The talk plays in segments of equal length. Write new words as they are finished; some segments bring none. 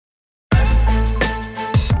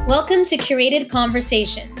Welcome to Curated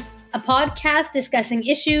Conversations, a podcast discussing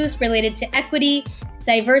issues related to equity,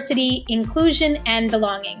 diversity, inclusion, and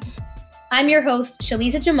belonging. I'm your host,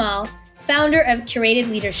 Shaliza Jamal, founder of Curated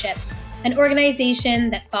Leadership, an organization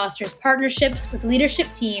that fosters partnerships with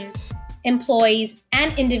leadership teams, employees,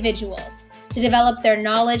 and individuals to develop their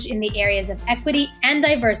knowledge in the areas of equity and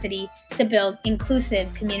diversity to build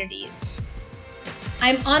inclusive communities.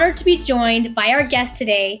 I'm honored to be joined by our guest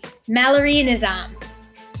today, Mallory Nizam.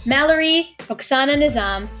 Mallory Roxana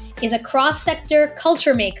Nizam is a cross-sector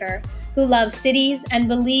culture maker who loves cities and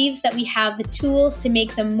believes that we have the tools to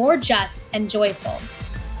make them more just and joyful.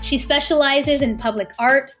 She specializes in public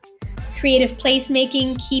art, creative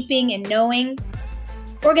placemaking, keeping and knowing,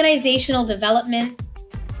 organizational development,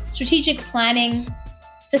 strategic planning,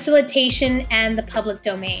 facilitation, and the public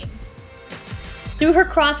domain. Through her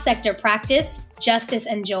cross-sector practice, Justice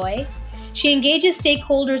and Joy, she engages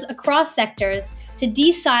stakeholders across sectors to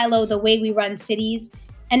de-silo the way we run cities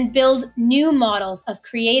and build new models of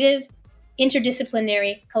creative,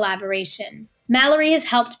 interdisciplinary collaboration. Mallory has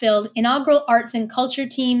helped build inaugural arts and culture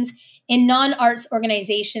teams in non-arts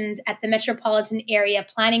organizations at the Metropolitan Area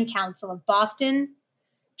Planning Council of Boston,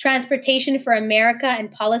 Transportation for America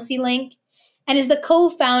and PolicyLink, and is the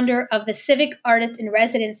co-founder of the Civic Artist in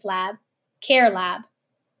Residence Lab, CARE Lab.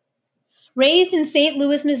 Raised in St.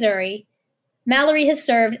 Louis, Missouri, Mallory has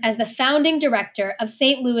served as the founding director of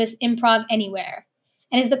St. Louis Improv Anywhere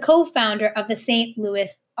and is the co-founder of the St.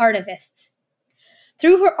 Louis Artivists.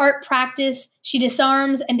 Through her art practice, she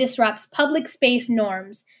disarms and disrupts public space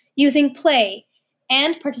norms using play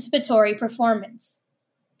and participatory performance.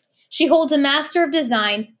 She holds a Master of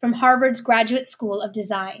Design from Harvard's Graduate School of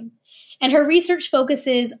Design, and her research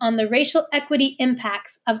focuses on the racial equity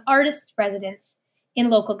impacts of artist residence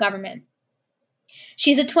in local government.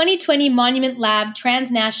 She's a 2020 Monument Lab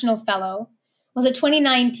Transnational Fellow, was a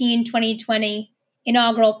 2019-2020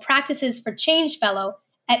 inaugural Practices for Change Fellow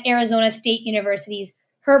at Arizona State University's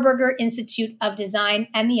Herberger Institute of Design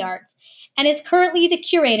and the Arts, and is currently the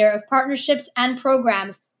curator of partnerships and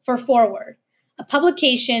programs for Forward, a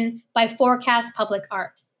publication by Forecast Public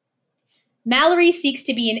Art. Mallory seeks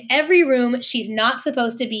to be in every room she's not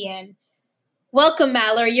supposed to be in. Welcome,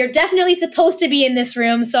 Mallory. You're definitely supposed to be in this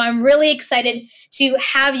room, so I'm really excited to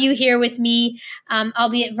have you here with me,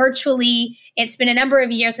 albeit virtually. It's been a number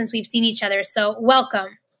of years since we've seen each other, so welcome.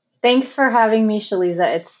 Thanks for having me,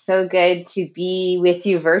 Shaliza. It's so good to be with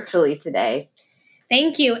you virtually today.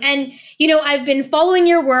 Thank you. And, I've been following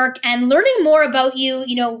your work and learning more about you.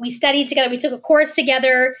 We studied together. We took a course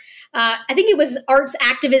together. I think it was arts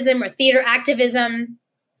activism or theater activism.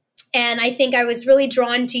 And I think I was really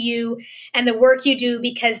drawn to you and the work you do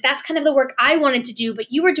because that's kind of the work I wanted to do.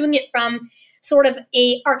 But you were doing it from sort of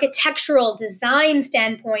a architectural design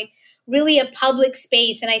standpoint, really a public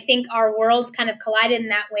space. And I think our worlds kind of collided in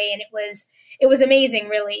that way. And it was amazing,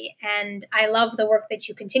 really. And I love the work that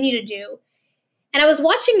you continue to do. And I was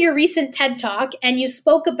watching your recent TED Talk, and you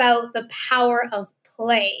spoke about the power of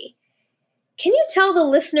play. Can you tell the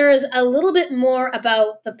listeners a little bit more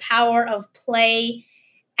about the power of play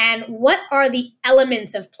and what are the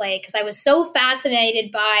elements of play? Because I was so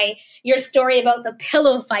fascinated by your story about the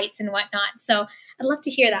pillow fights and whatnot. So I'd love to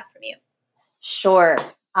hear that from you. Sure.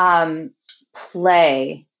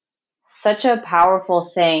 Play, such a powerful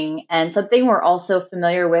thing and something we're also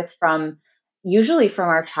familiar with usually from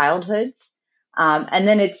our childhoods. And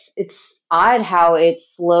then it's odd how it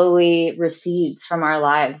slowly recedes from our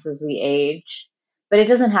lives as we age, but it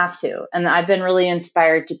doesn't have to. And I've been really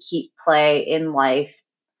inspired to keep play in life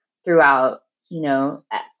throughout,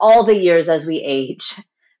 all the years as we age.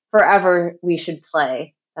 Forever we should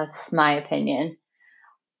play. That's my opinion.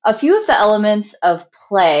 A few of the elements of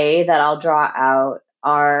play that I'll draw out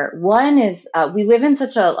are, one is we live in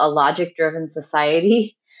such a logic-driven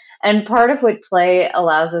society. And part of what play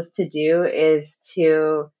allows us to do is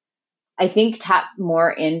to, I think, tap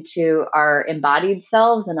more into our embodied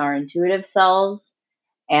selves and our intuitive selves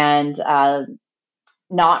and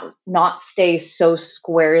not stay so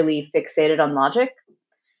squarely fixated on logic.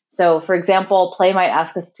 So, for example, play might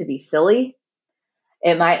ask us to be silly.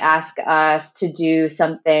 It might ask us to do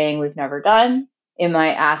something we've never done. It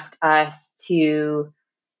might ask us to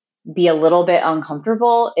be a little bit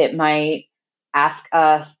uncomfortable. It might ask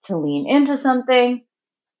us to lean into something.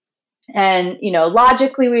 And,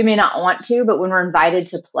 logically we may not want to, but when we're invited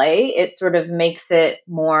to play, it sort of makes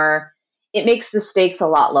it makes the stakes a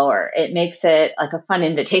lot lower. It makes it like a fun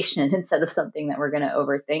invitation instead of something that we're going to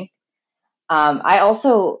overthink.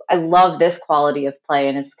 I love this quality of play,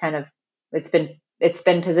 and it's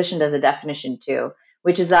been positioned as a definition too,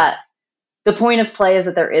 which is that the point of play is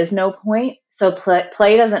that there is no point. So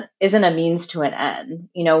play isn't a means to an end,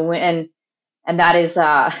 and that is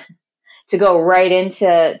to go right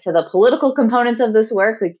into the political components of this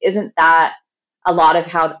work. Like, isn't that a lot of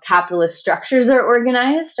how the capitalist structures are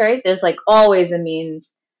organized, right? There's like always a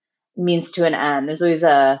means to an end. There's always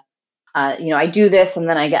I do this and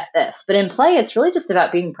then I get this. But in play, it's really just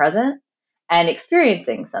about being present and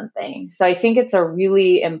experiencing something. So I think it's a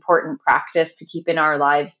really important practice to keep in our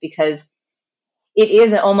lives, because it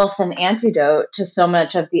is almost an antidote to so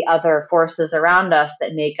much of the other forces around us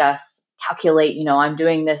that make us calculate, I'm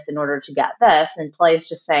doing this in order to get this. And play is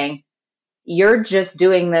just saying, you're just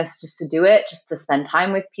doing this just to do it, just to spend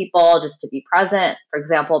time with people, just to be present. For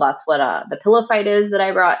example, that's what the pillow fight is that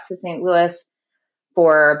I brought to St. Louis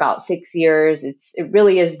for about 6 years. It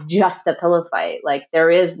really is just a pillow fight. Like,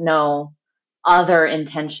 there is no other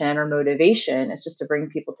intention or motivation. It's just to bring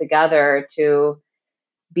people together to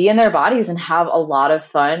be in their bodies and have a lot of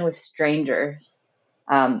fun with strangers.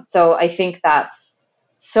 So I think that's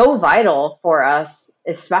so vital for us,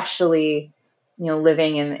 especially,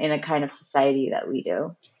 living in a kind of society that we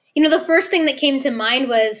do. The first thing that came to mind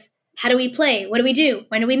was, how do we play? What do we do?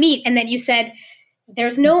 When do we meet? And then you said,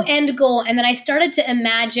 there's no end goal. And then I started to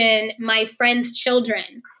imagine my friends'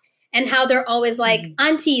 children and how they're always like,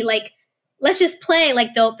 Auntie, like, let's just play.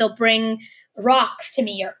 Like, they'll bring rocks to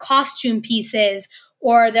me or costume pieces,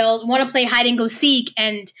 or they'll want to play hide and go seek,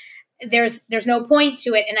 and there's no point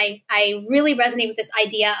to it. And I really resonate with this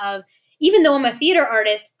idea of, even though I'm a theater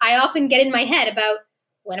artist, I often get in my head about,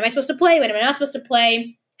 when am I supposed to play? When am I not supposed to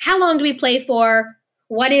play? How long do we play for?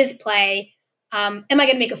 What is play? Am I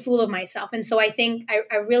going to make a fool of myself? And so I think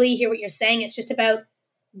I really hear what you're saying. It's just about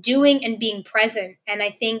doing and being present. And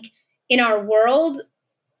I think in our world,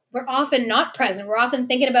 we're often not present. We're often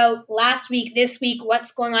thinking about last week, this week,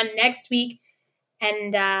 what's going on next week.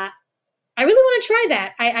 And I really want to try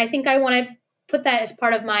that. I think I want to put that as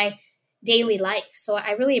part of my daily life. So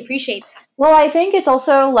I really appreciate that. Well, I think it's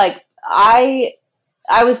also like, I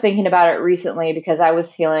was thinking about it recently because I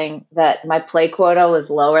was feeling that my play quota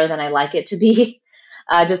was lower than I like it to be,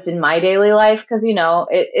 just in my daily life, because,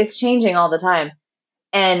 it's changing all the time.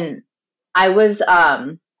 And I was,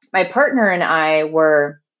 my partner and I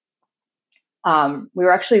were, we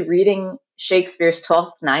were actually reading Shakespeare's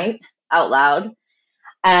Twelfth Night out loud.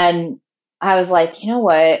 And I was like, you know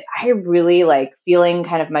what? I really like feeling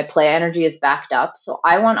kind of my play energy is backed up. So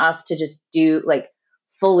I want us to just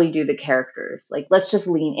fully do the characters. Like, let's just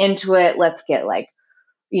lean into it. Let's get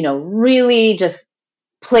really just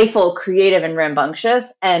playful, creative, and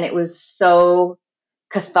rambunctious. And it was so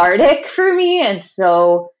cathartic for me. And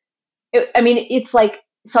so, it's like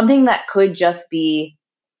something that could just be,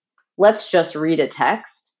 let's just read a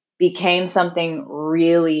text, became something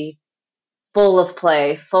really full of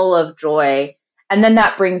play, full of joy. And then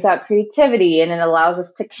that brings out creativity, and it allows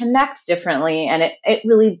us to connect differently. And it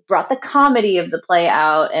really brought the comedy of the play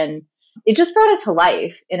out, and it just brought it to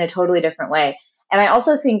life in a totally different way. And I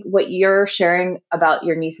also think what you're sharing about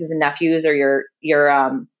your nieces and nephews, or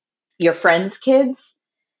your friends' kids,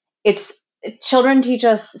 children teach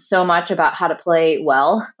us so much about how to play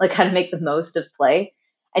well, like how to make the most of play.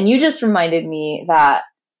 And you just reminded me that,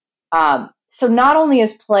 so not only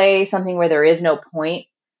is play something where there is no point,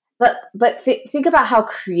 but think about how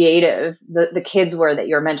creative the kids were that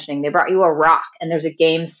you're mentioning. They brought you a rock and there's a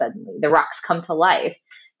game suddenly. The rocks come to life.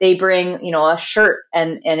 They bring, a shirt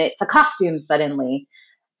and it's a costume suddenly.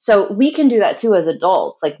 So we can do that too as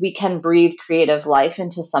adults. Like, we can breathe creative life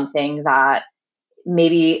into something that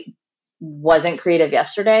maybe wasn't creative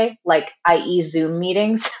yesterday, like i.e. Zoom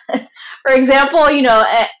meetings, for example,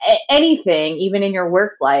 anything, even in your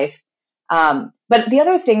work life. But the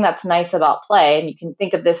other thing that's nice about play, and you can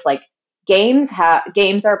think of this like games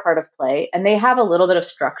are part of play, and they have a little bit of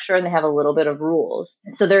structure and they have a little bit of rules.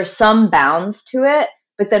 So there's some bounds to it,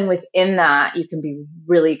 but then within that, you can be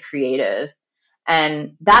really creative.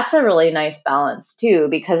 And that's a really nice balance too,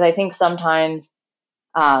 because I think sometimes,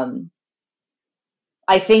 I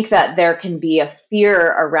think that there can be a fear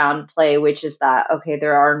around play, which is that, okay,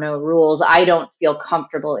 there are no rules. I don't feel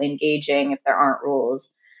comfortable engaging if there aren't rules.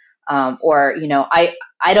 Or,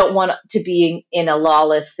 I don't want to be in a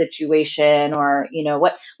lawless situation, or,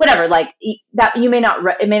 whatever, like that. It may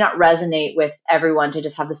not resonate with everyone to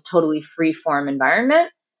just have this totally free form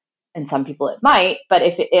environment. And some people it might, but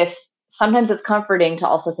if sometimes it's comforting to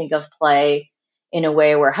also think of play in a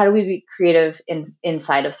way where, how do we be creative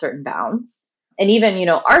inside of certain bounds? And even,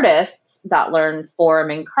 artists that learn form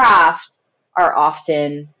and craft are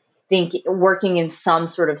often working in some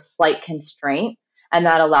sort of slight constraint, and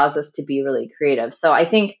that allows us to be really creative. So I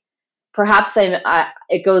think perhaps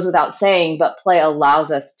it goes without saying, but play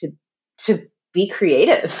allows us to be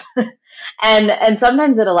creative. And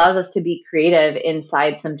sometimes it allows us to be creative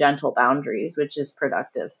inside some gentle boundaries, which is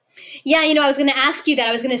productive. Yeah, I was going to ask you that.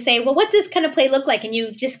 I was going to say, well, what does kind of play look like? And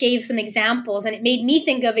you just gave some examples, and it made me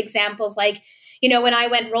think of examples like, when I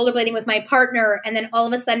went rollerblading with my partner, and then all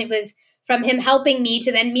of a sudden it was from him helping me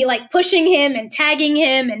to then me like pushing him and tagging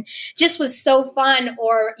him, and just was so fun.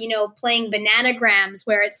 Or, playing Bananagrams,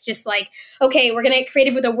 where it's just like, okay, we're going to get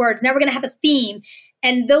creative with the words. Now we're going to have a theme.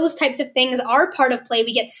 And those types of things are part of play.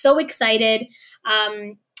 We get so excited.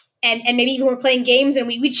 And maybe even we're playing games and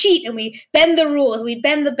we cheat and we bend the rules, we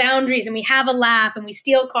bend the boundaries, and we have a laugh and we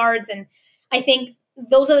steal cards. And I think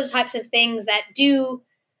those are the types of things that do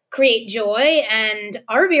create joy and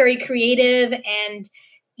are very creative. And,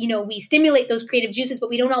 we stimulate those creative juices, but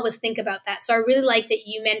we don't always think about that. So I really like that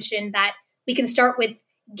you mentioned that we can start with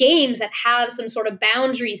games that have some sort of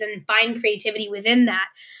boundaries and find creativity within that.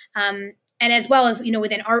 And as well as,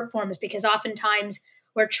 within art forms, because oftentimes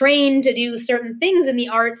we're trained to do certain things in the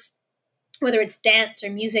arts, whether it's dance or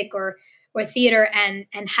music or theater, and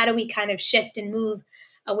how do we kind of shift and move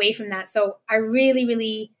away from that. So I really,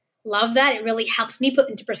 really love that. It really helps me put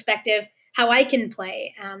into perspective how I can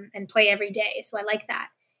play and play every day. So I like that.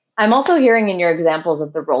 I'm also hearing in your examples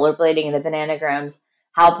of the rollerblading and the Bananagrams,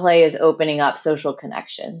 how play is opening up social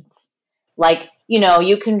connections. Like,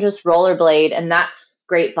 you can just rollerblade and that's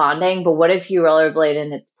great bonding, but what if you rollerblade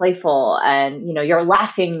and it's playful and, you're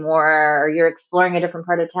laughing more, or you're exploring a different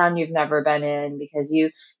part of town you've never been in because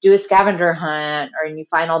you do a scavenger hunt, or you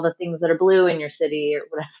find all the things that are blue in your city,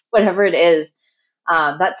 or whatever it is.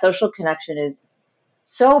 That social connection is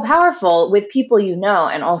so powerful with people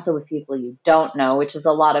and also with people you don't know, which is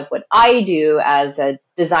a lot of what I do as a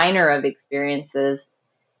designer of experiences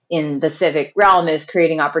in the civic realm, is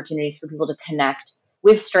creating opportunities for people to connect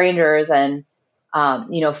with strangers. And,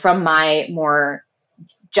 from my more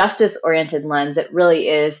justice-oriented lens, it really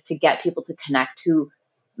is to get people to connect who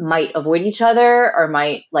might avoid each other or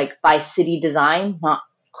might, like, by city design, not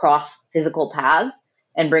cross physical paths,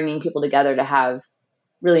 and bringing people together to have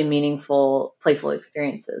really meaningful, playful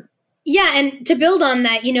experiences. Yeah, and to build on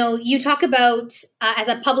that, you talk about as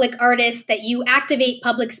a public artist that you activate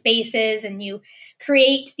public spaces and you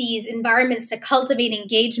create these environments to cultivate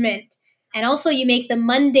engagement. And also you make the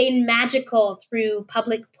mundane magical through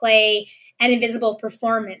public play and invisible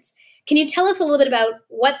performance. Can you tell us a little bit about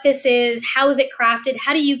what this is? How is it crafted?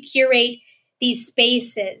 How do you curate these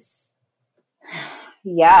spaces?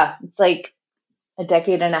 Yeah, it's like a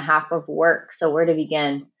decade and a half of work. So where to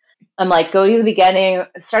begin? I'm like, go to the beginning,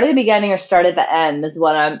 start at the beginning or start at the end is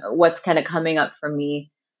what's kind of coming up for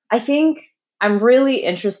me. I think I'm really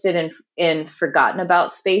interested in forgotten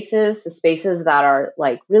about spaces, the spaces that are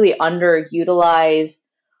like really underutilized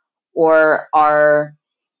or are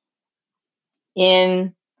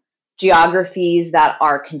in geographies that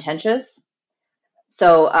are contentious.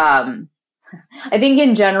 So I think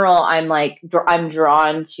in general, I'm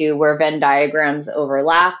drawn to where Venn diagrams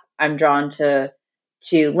overlap. I'm drawn to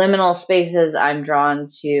liminal spaces. I'm drawn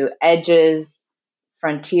to edges,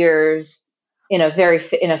 frontiers, in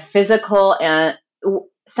a physical and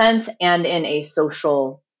sense and in a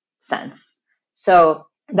social sense. So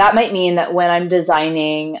that might mean that when I'm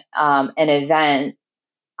designing an event,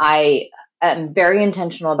 I am very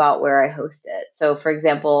intentional about where I host it. So, for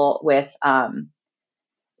example, with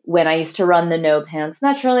when I used to run the No Pants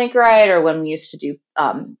Metrolink ride, or when we used to do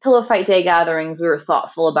pillow fight day gatherings, we were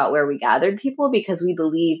thoughtful about where we gathered people, because we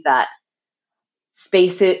believe that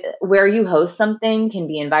spaces where you host something can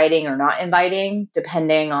be inviting or not inviting,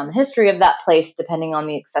 depending on the history of that place, depending on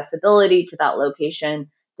the accessibility to that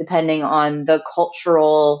location, depending on the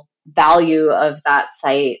cultural value of that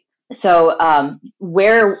site. So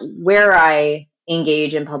where I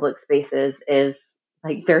engage in public spaces is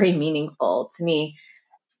like very meaningful to me.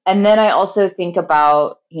 And then I also think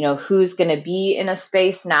about, who's going to be in a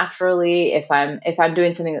space naturally if I'm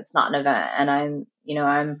doing something that's not an event, and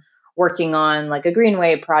I'm working on like a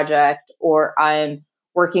Greenway project, or I'm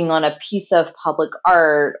working on a piece of public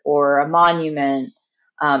art or a monument.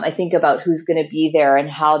 I think about who's going to be there and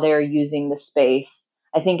how they're using the space.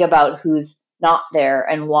 I think about who's not there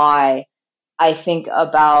and why. I think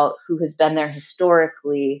about who has been there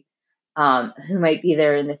historically, who might be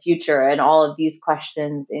there in the future. And all of these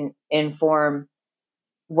questions inform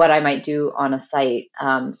what I might do on a site.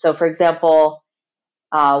 So for example,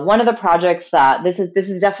 one of the projects that this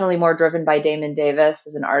is definitely more driven by Damon Davis,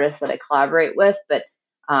 as an artist that I collaborate with, but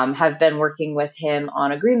have been working with him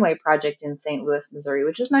on a Greenway project in St. Louis, Missouri,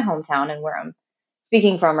 which is my hometown and where I'm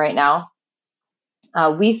speaking from right now.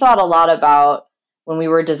 We thought a lot about, when we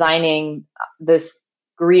were designing this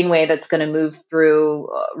greenway that's going to move through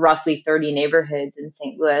roughly 30 neighborhoods in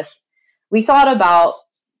St. Louis, we thought about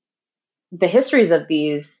the histories of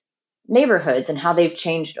these neighborhoods and how they've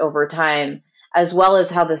changed over time, as well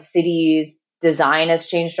as how the city's design has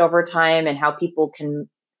changed over time and how people can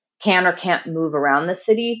or can't move around the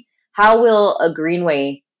city. How will a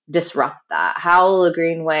greenway disrupt that? How will a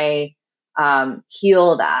greenway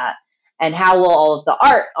heal that? And how will all of the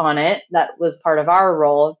art on it that was part of our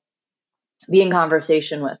role be in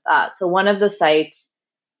conversation with that? So one of the sites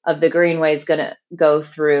of the greenway is going to go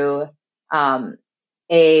through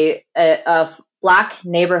a Black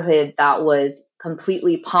neighborhood that was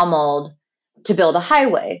completely pummeled to build a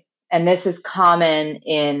highway. And this is common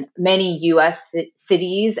in many US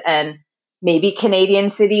cities and maybe Canadian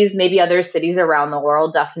cities, maybe other cities around the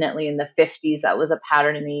world. Definitely in the 50s, that was a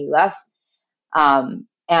pattern in the US.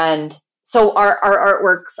 And so our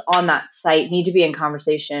artworks on that site need to be in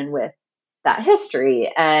conversation with that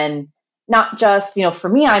history. And not just, for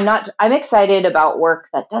me, I'm excited about work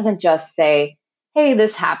that doesn't just say, hey,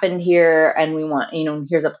 this happened here and we want,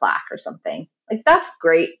 here's a plaque or something. Like, that's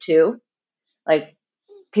great too. Like,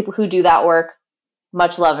 people who do that work,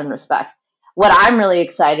 much love and respect. What I'm really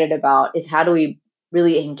excited about is how do we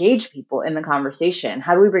really engage people in the conversation?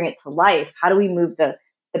 How do we bring it to life? How do we move the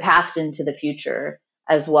past into the future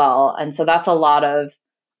as well? And so that's a lot of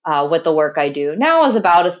what the work I do now is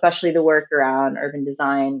about, especially the work around urban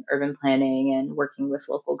design, urban planning, and working with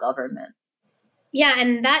local government. Yeah,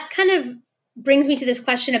 and that kind of brings me to this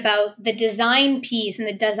question about the design piece and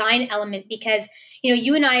the design element, because,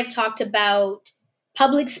 you and I have talked about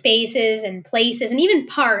public spaces and places and even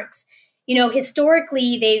parks.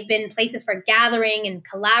 Historically, they've been places for gathering and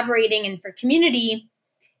collaborating and for community.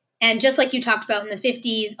 And just like you talked about in the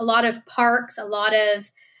 50s, a lot of parks, a lot of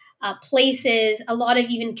places, a lot of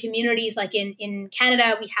even communities, like in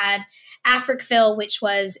Canada, we had Africville, which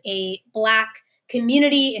was a Black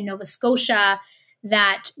community in Nova Scotia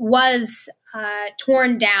that was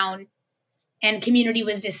torn down and community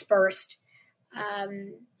was dispersed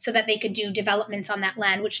so that they could do developments on that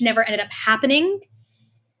land, which never ended up happening.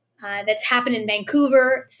 That's happened in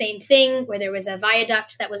Vancouver, same thing, where there was a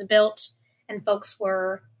viaduct that was built and folks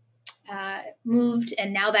were moved,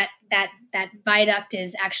 and now that viaduct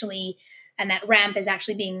is actually, and that ramp is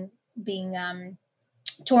actually being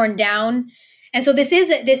torn down. And so this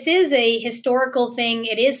is a historical thing.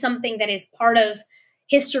 It is something that is part of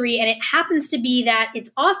history, and it happens to be that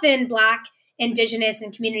it's often Black, Indigenous,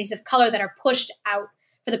 and communities of color that are pushed out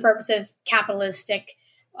for the purpose of capitalistic,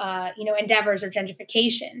 endeavors or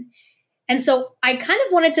gentrification. And so I kind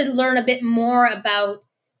of wanted to learn a bit more about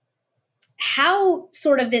how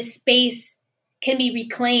sort of this space can be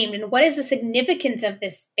reclaimed and what is the significance of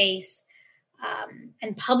this space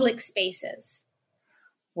and public spaces.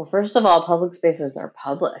 Well, first of all, public spaces are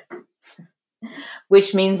public,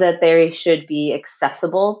 which means that they should be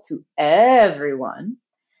accessible to everyone.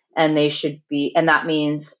 And they should be, and that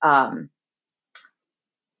means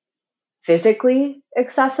physically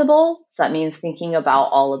accessible. So that means thinking about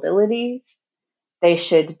all abilities. They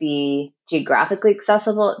should be geographically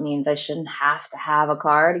accessible. It means I shouldn't have to have a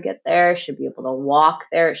car to get there. I should be able to walk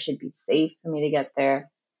there. It should be safe for me to get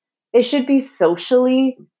there. They should be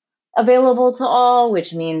socially available to all,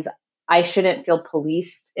 which means I shouldn't feel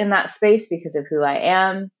policed in that space because of who I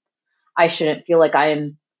am. I shouldn't feel like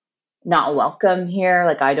I'm not welcome here,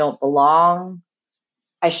 like I don't belong.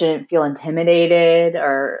 I shouldn't feel intimidated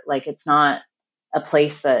or like it's not a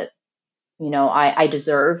place that, I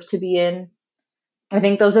deserve to be in. I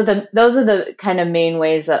think those are the kind of main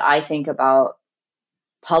ways that I think about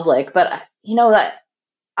public. But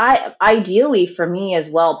that ideally for me as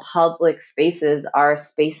well, public spaces are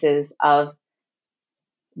spaces of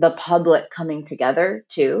the public coming together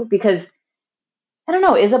too, because I don't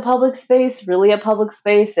know, is a public space really a public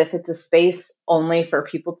space if it's a space only for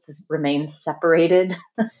people to remain separated?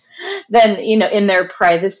 Then, in their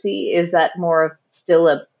privacy, is that more still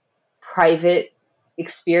a private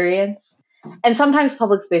experience? And sometimes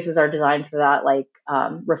public spaces are designed for that, like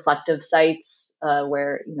reflective sites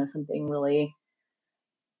where, something really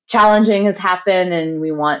challenging has happened and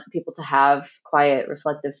we want people to have quiet,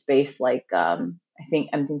 reflective space. Like I'm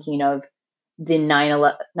thinking of the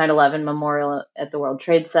 9/11 memorial at the World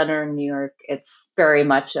Trade Center in New York. It's very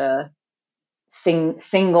much a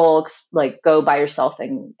single, like go by yourself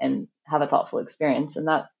and have a thoughtful experience. And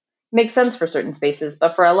that makes sense for certain spaces.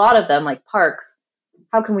 But for a lot of them, like parks,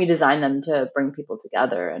 how can we design them to bring people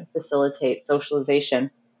together and facilitate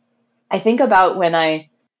socialization? I think about when I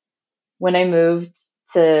moved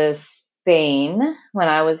to Spain when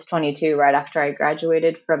I was 22, right after I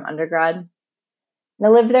graduated from undergrad. I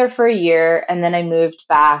lived there for a year, and then I moved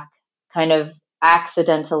back kind of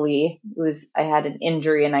accidentally. I had an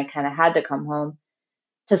injury and I kind of had to come home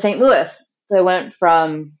to St. Louis. So I went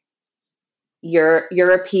from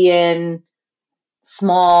European,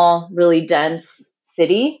 small, really dense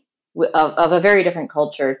city of a very different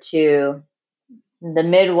culture to the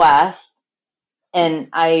Midwest. And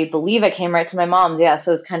I believe I came right to my mom's. Yeah,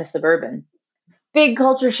 so it's kind of suburban. Big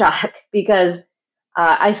culture shock because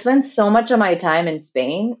I spent so much of my time in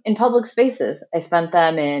Spain in public spaces. I spent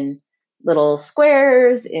them in little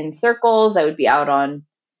squares, in circles. I would be out on,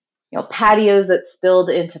 patios that spilled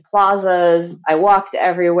into plazas. I walked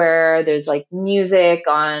everywhere. There's like music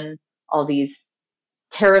on all these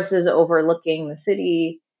terraces overlooking the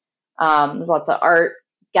city. There's lots of art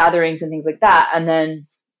gatherings and things like that. And then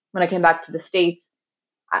when I came back to the States,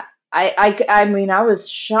 I mean, I was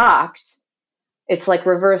shocked. It's like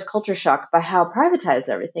reverse culture shock by how privatized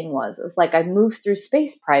everything was. It's like I moved through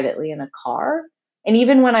space privately in a car. And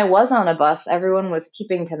even when I was on a bus, everyone was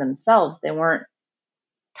keeping to themselves. They weren't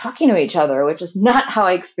talking to each other, which is not how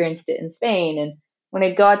I experienced it in Spain. And when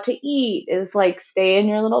I'd go out to eat, it's like stay in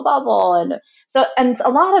your little bubble. And a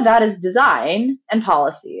lot of that is design and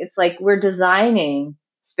policy. It's like we're designing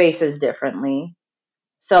spaces differently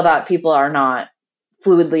so that people are not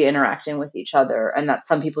fluidly interacting with each other, and that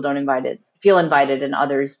some people don't feel invited and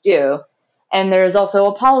others do. And there's also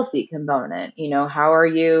a policy component. How are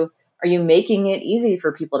you making it easy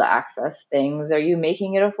for people to access things? Are you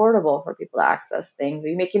making it affordable for people to access things? Are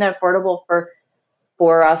you making it affordable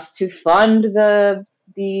for us to fund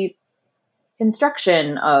the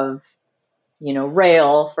construction of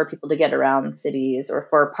rail for people to get around cities, or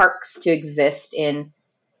for parks to exist in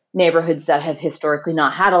neighborhoods that have historically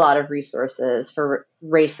not had a lot of resources for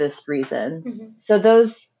racist reasons? Mm-hmm. So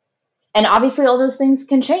and obviously all those things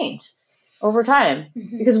can change over time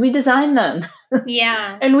because we design them.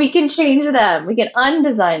 Yeah. And we can change them. We can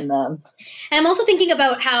undesign them. And I'm also thinking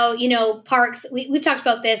about how, parks, we've talked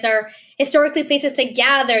about this, are historically places to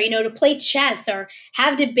gather, to play chess or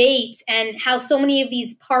have debates, and how so many of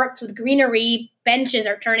these parks with greenery benches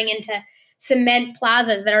are turning into cement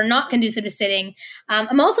plazas that are not conducive to sitting.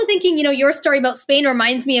 I'm also thinking, your story about Spain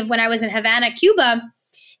reminds me of when I was in Havana, Cuba,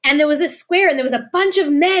 and there was this square and there was a bunch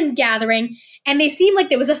of men gathering, and they seemed like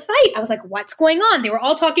there was a fight. I was like, what's going on? They were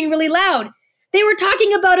all talking really loud. They were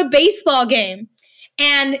talking about a baseball game.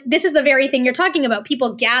 And this is the very thing you're talking about.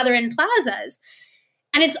 People gather in plazas.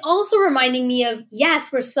 And it's also reminding me of,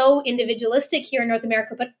 yes, we're so individualistic here in North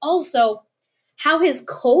America, but also how has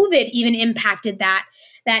COVID even impacted that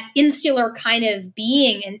insular kind of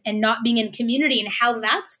being and not being in community, and how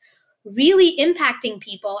that's really impacting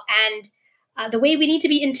people, and the way we need to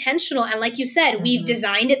be intentional. And like you said, we've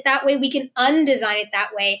designed it that way. We can undesign it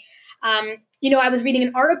that way. I was reading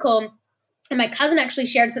an article, and my cousin actually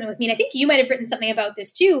shared something with me, and I think you might have written something about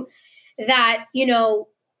this too, that,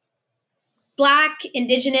 Black,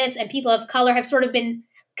 Indigenous, and people of color have sort of been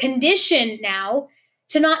conditioned now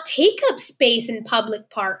to not take up space in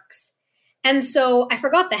public parks. And so I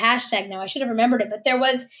forgot the hashtag now. I should have remembered it, but there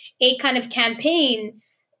was a kind of campaign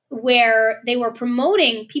where they were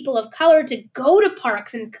promoting people of color to go to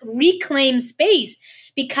parks and reclaim space,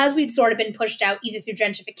 because we'd sort of been pushed out either through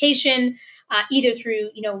gentrification, either through,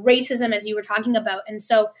 racism, as you were talking about. And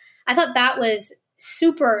so I thought that was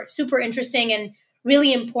super, super interesting and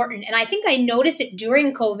really important. And I think I noticed it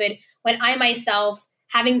during COVID when I myself,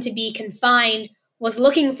 having to be confined, was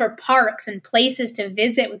looking for parks and places to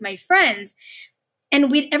visit with my friends.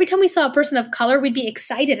 And every time we saw a person of color, we'd be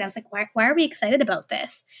excited. I was like, why are we excited about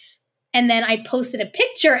this? And then I posted a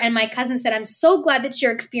picture, and my cousin said, I'm so glad that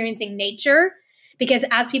you're experiencing nature, because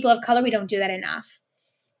as people of color, we don't do that enough.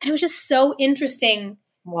 And it was just so interesting.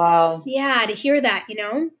 Wow. Yeah, to hear that,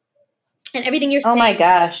 and everything you're saying. Oh my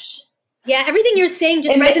gosh. Yeah, everything you're saying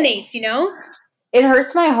just resonates, It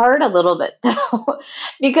hurts my heart a little bit, though,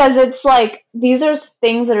 because it's like these are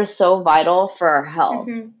things that are so vital for our health.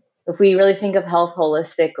 If we really think of health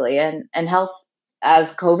holistically, and health,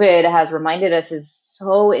 as COVID has reminded us, is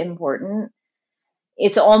so important.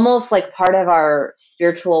 It's almost like part of our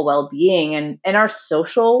spiritual well-being and our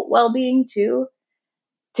social well-being too,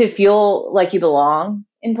 to feel like you belong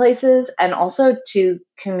in places, and also to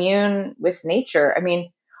commune with nature. I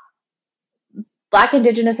mean, Black,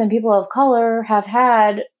 Indigenous, and people of color have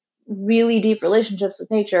had really deep relationships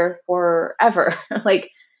with nature forever.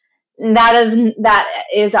 Like that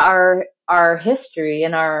is our history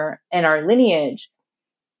and our lineage.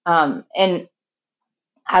 And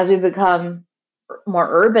as we become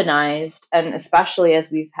more urbanized, and especially as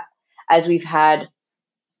we've had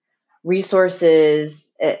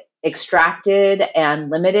resources extracted and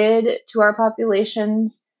limited to our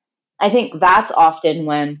populations, I think that's often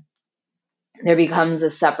when there becomes a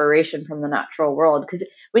separation from the natural world, because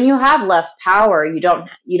when you have less power, you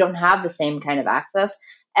don't have the same kind of access.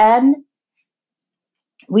 And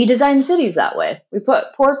we design cities that way. We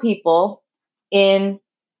put poor people in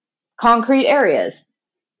concrete areas.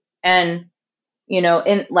 And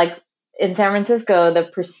in San Francisco, the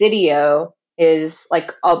Presidio is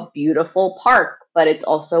like a beautiful park, but it's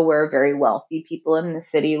also where very wealthy people in the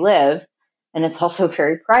city live, and it's also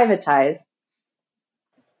very privatized.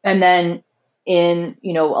 And then in,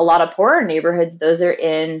 a lot of poorer neighborhoods, those are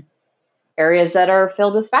in areas that are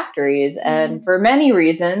filled with factories. And for many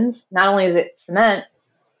reasons, not only is it cement,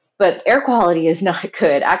 but air quality is not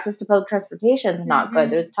good. Access to public transportation is not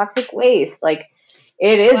good. There's toxic waste. Like,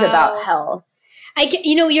 it is about health.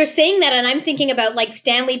 You're saying that, and I'm thinking about like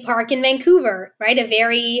Stanley Park in Vancouver, right? A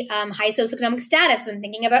very high socioeconomic status. I'm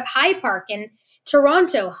thinking about Hyde Park in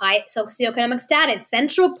Toronto, high socioeconomic status.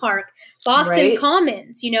 Central Park, Boston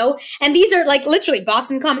Commons, and these are like literally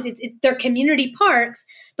Boston Commons. They're community parks,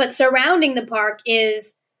 but surrounding the park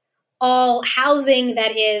is all housing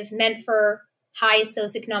that is meant for high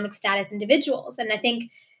socioeconomic status individuals. And I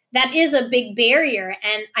think that is a big barrier.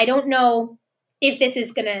 And I don't know if this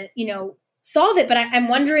is going to, solve it, but I'm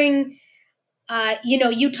wondering,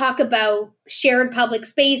 you talk about shared public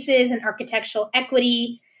spaces and architectural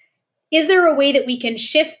equity. Is there a way that we can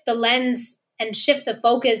shift the lens and shift the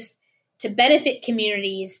focus to benefit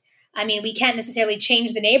communities? I mean, we can't necessarily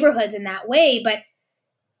change the neighborhoods in that way, but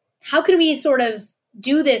how can we sort of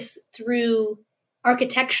do this through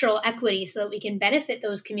architectural equity so that we can benefit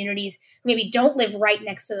those communities who maybe don't live right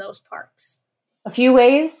next to those parks? A few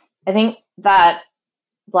ways. I think that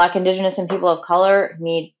Black, Indigenous, and people of color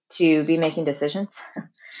need to be making decisions.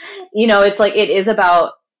 It's like, it is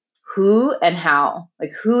about who and how,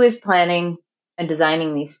 like who is planning and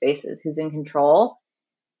designing these spaces, who's in control,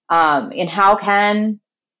 and how can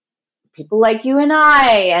people like you and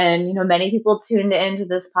I, and many people tuned into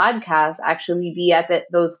this podcast actually be at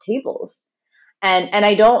those tables. And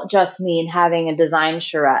I don't just mean having a design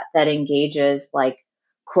charrette that engages like,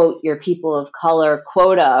 quote, your people of color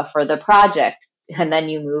quota for the project, and then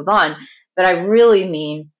you move on. But I really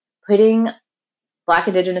mean putting Black,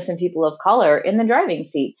 Indigenous, and people of color in the driving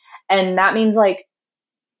seat. And that means like,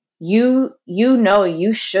 you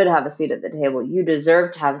should have a seat at the table. You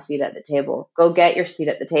deserve to have a seat at the table. Go get your seat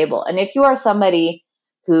at the table. And if you are somebody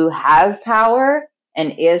who has power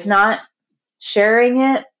and is not sharing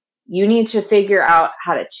it, you need to figure out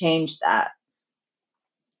how to change that.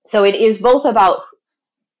 So it is both about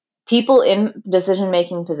people in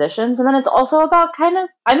decision-making positions, and then it's also about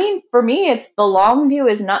for me, it's the long view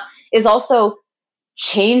is also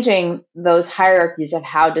changing those hierarchies of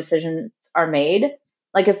how decisions are made.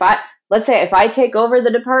 Like let's say if I take over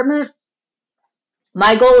the department,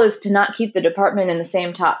 my goal is to not keep the department in the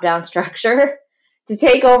same top-down structure, to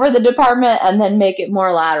take over the department and then make it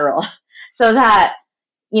more lateral so that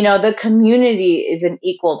the community is an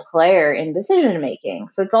equal player in decision making.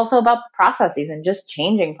 So it's also about the processes and just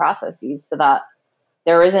changing processes so that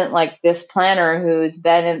there isn't like this planner who's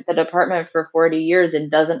been in the department for 40 years and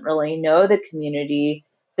doesn't really know the community,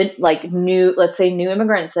 let's say new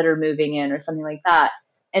immigrants that are moving in or something like that,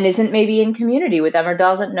 and isn't maybe in community with them or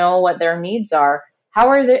doesn't know what their needs are.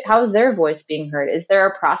 How is their voice being heard? Is there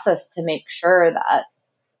a process to make sure that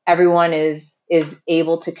everyone is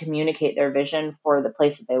able to communicate their vision for the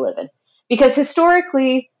place that they live in? Because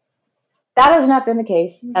historically, that has not been the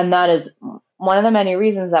case. And that is one of the many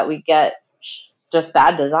reasons that we get just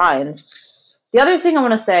bad designs. The other thing I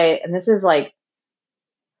want to say, and this is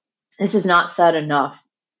not said enough,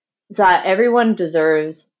 is that everyone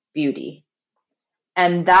deserves beauty.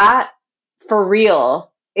 And that, for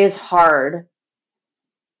real, is hard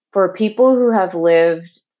for people who have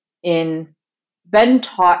been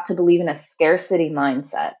taught to believe in a scarcity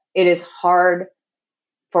mindset. It is hard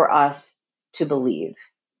for us to believe.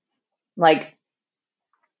 Like,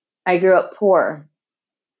 I grew up poor.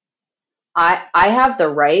 I have the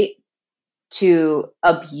right to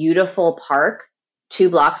a beautiful park 2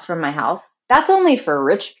 blocks from my house. That's only for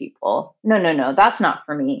rich people. No, that's not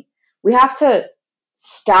for me. We have to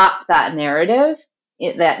stop that narrative,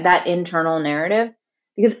 that internal narrative,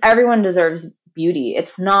 because everyone deserves beauty.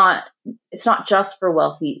 It's not just for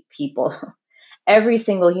wealthy people. Every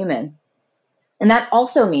single human. And that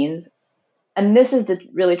also means, and this is the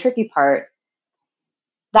really tricky part,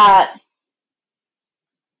 that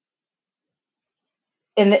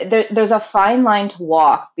there's a fine line to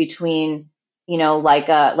walk between,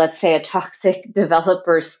 let's say a toxic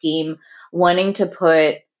developer scheme wanting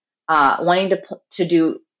to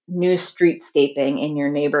do new streetscaping in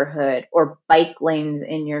your neighborhood, or bike lanes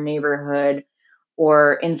in your neighborhood,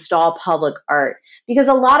 or install public art. Because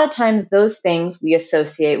a lot of times those things we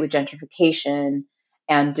associate with gentrification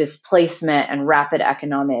and displacement and rapid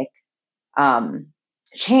economic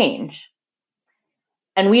change.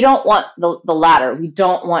 And we don't want the latter. We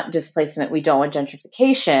don't want displacement. We don't want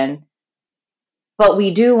gentrification. But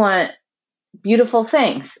we do want beautiful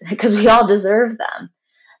things because we all deserve them.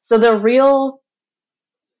 So the real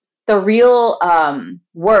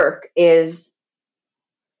work is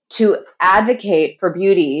to advocate for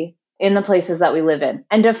beauty in the places that we live in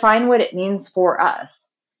and define what it means for us.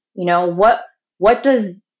 You know, what does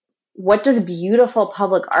beautiful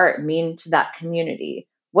public art mean to that community?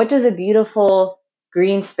 What does a beautiful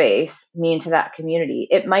green space mean to that community?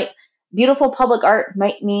 Beautiful public art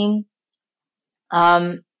might mean,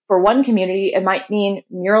 for one community, it might mean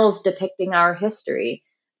murals depicting our history.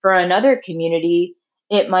 For another community,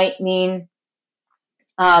 it might mean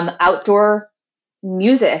outdoor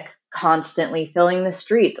music constantly filling the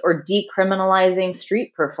streets, or decriminalizing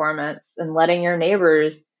street performance and letting your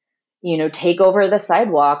neighbors, take over the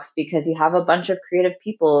sidewalks because you have a bunch of creative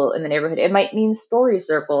people in the neighborhood. It might mean story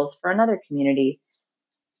circles for another community.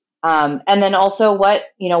 And then also what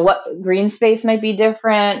green space might be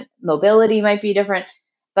different, mobility might be different.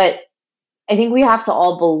 But I think we have to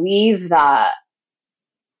all believe that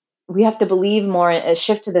we have to believe more, a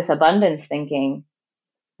shift to this abundance thinking,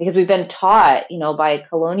 because we've been taught, by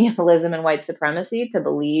colonialism and white supremacy to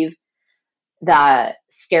believe that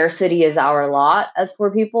scarcity is our lot as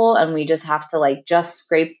poor people, and we just have to just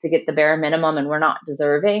scrape to get the bare minimum, and we're not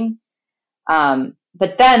deserving.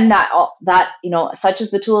 But then that such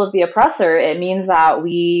is the tool of the oppressor. It means that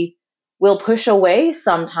we will push away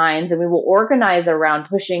sometimes, and we will organize around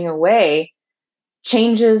pushing away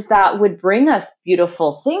changes that would bring us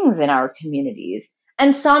beautiful things in our communities.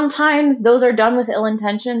 And sometimes those are done with ill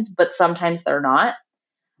intentions, but sometimes they're not.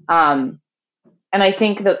 And I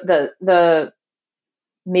think the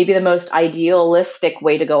maybe the most idealistic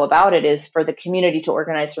way to go about it is for the community to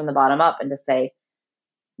organize from the bottom up and to say,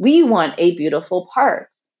 we want a beautiful park.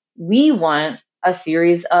 We want a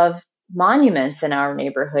series of monuments in our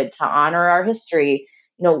neighborhood to honor our history.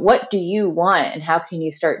 What do you want, and how can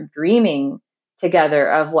you start dreaming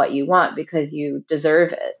together of what you want, because you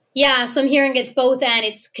deserve it? Yeah, so I'm hearing it's both, and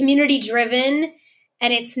it's community driven,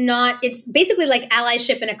 and it's basically like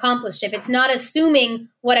allyship and accompliship. It's not assuming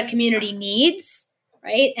what a community needs,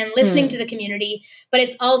 right? And listening to the community, but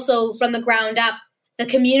it's also from the ground up, the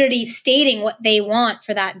community stating what they want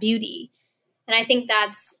for that beauty. And I think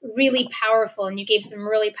that's really powerful. And you gave some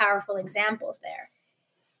really powerful examples there.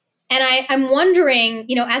 And I'm wondering,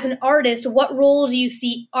 as an artist, what role do you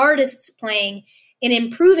see artists playing in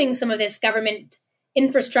improving some of this government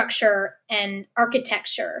infrastructure and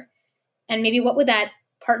architecture? And maybe what would that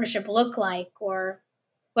partnership look like? Or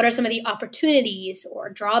what are some of the opportunities or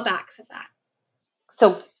drawbacks of that?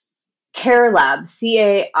 So CAIR Lab,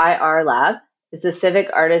 CAIR Lab, is the Civic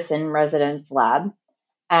Artists in Residence Lab.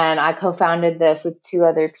 And I co-founded this with two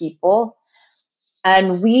other people.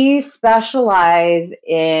 And we specialize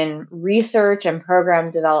in research and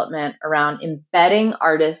program development around embedding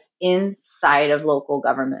artists inside of local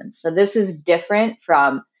governments. So this is different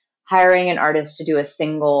from hiring an artist to do a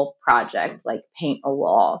single project, like paint a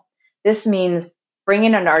wall. This means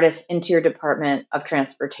bringing an artist into your Department of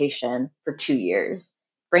Transportation for 2 years,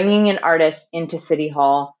 bringing an artist into City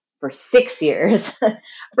Hall for 6 years,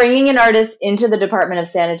 bringing an artist into the Department of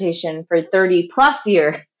Sanitation for 30 plus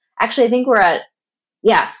years. Actually, I think we're at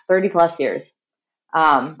 30 plus years.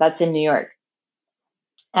 That's in New York.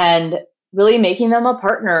 And really making them a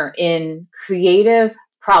partner in creative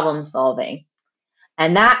problem solving.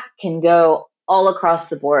 And that can go all across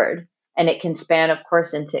the board. And it can span, of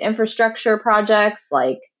course, into infrastructure projects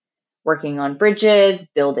like working on bridges,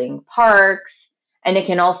 building parks. And it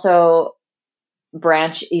can also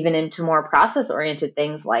branch even into more process-oriented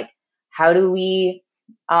things like, how do we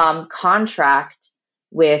contract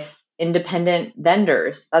with independent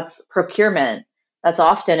vendors? That's procurement. That's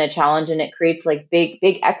often a challenge, and it creates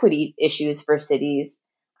big equity issues for cities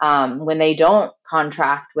when they don't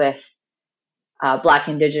contract with Black,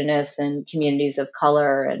 Indigenous, and communities of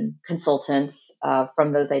color and consultants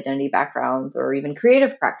from those identity backgrounds, or even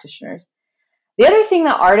creative practitioners. The other thing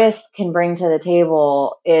that artists can bring to the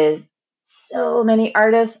table is so many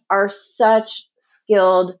artists are such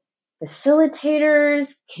skilled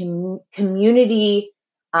facilitators, community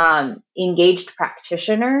engaged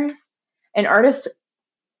practitioners, and artists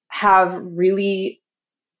have really,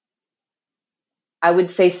 I would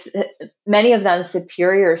say, many of them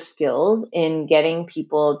superior skills in getting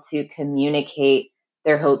people to communicate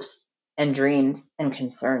their hopes and dreams and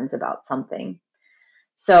concerns about something.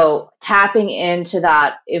 So tapping into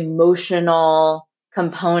that emotional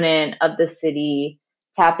component of the city,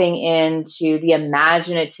 tapping into the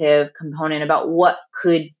imaginative component about what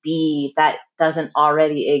could be that doesn't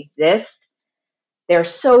already exist. They're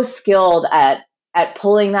so skilled at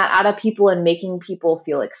pulling that out of people and making people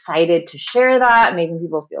feel excited to share that, making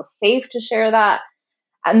people feel safe to share that.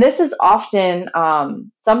 And this is often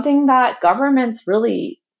something that governments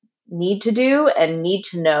really need to do and need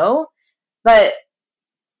to know. But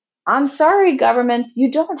I'm sorry, governments,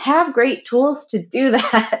 you don't have great tools to do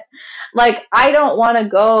that. Like, I don't want to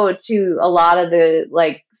go to a lot of the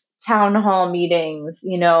like town hall meetings,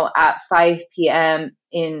 at 5 p.m.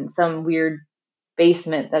 in some weird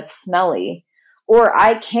basement that's smelly. Or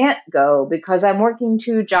I can't go because I'm working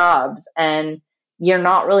 2 jobs and you're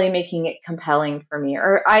not really making it compelling for me.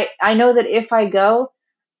 Or I know that if I go,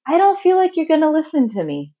 I don't feel like you're going to listen to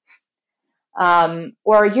me.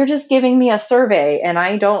 Or you're just giving me a survey and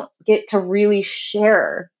I don't get to really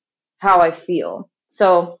share how I feel.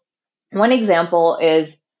 So, one example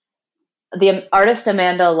is the artist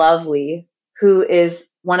Amanda Lovely, who is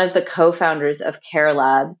one of the co-founders of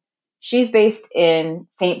CareLab. She's based in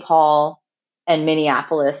St. Paul and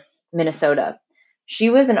Minneapolis, Minnesota. She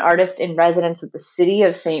was an artist in residence with the city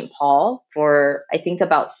of St. Paul for, I think,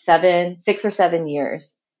 about 6 or 7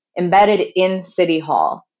 years, embedded in City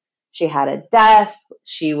Hall. She had a desk.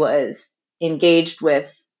 She was engaged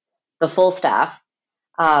with the full staff.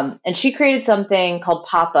 And she created something called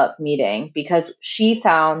Pop-Up Meeting because she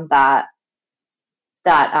found that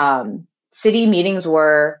city meetings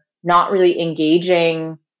were not really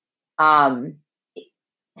engaging.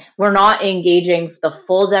 Were not engaging the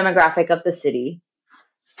full demographic of the city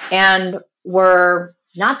and were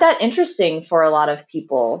not that interesting for a lot of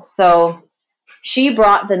people. So she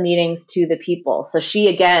brought the meetings to the people. So she,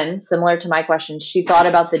 again, similar to my question, she thought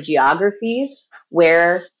about the geographies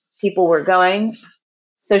where people were going.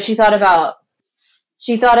 So she thought about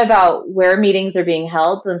where meetings are being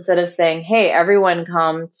held. So instead of saying, hey, everyone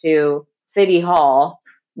come to City Hall,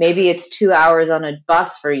 maybe it's 2 hours on a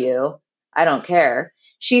bus for you, I don't care.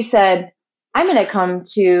 She said, I'm going to come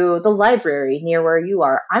to the library near where you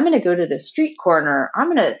are. I'm going to go to the street corner.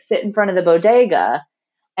 I'm going to sit in front of the bodega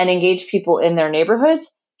and engage people in their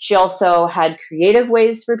neighborhoods. She also had creative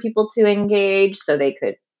ways for people to engage, so they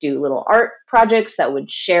could do little art projects that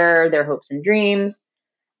would share their hopes and dreams,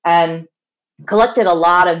 and collected a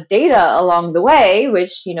lot of data along the way,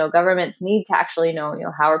 which, governments need to actually know,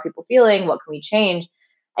 how are people feeling? What can we change?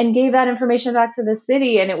 And gave that information back to the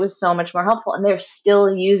city. And it was so much more helpful. And they're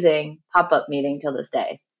still using Pop-Up Meeting till this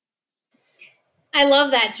day. I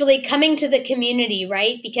love that. It's really coming to the community,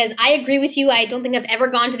 right? Because I agree with you. I don't think I've ever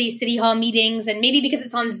gone to these city hall meetings, and maybe because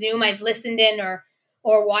it's on Zoom, I've listened in or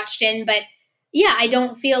watched in. But yeah, I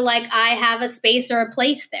don't feel like I have a space or a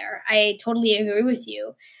place there. I totally agree with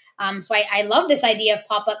you. So I love this idea of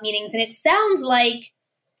pop-up meetings, and it sounds like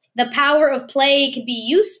the power of play could be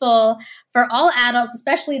useful for all adults,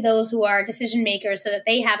 especially those who are decision makers, so that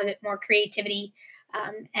they have a bit more creativity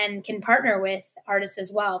and can partner with artists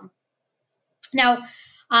as well. Now,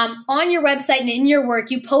 on your website and in your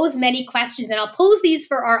work, you pose many questions, and I'll pose these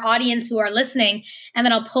for our audience who are listening, and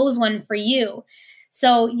then I'll pose one for you.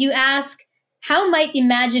 So you ask, how might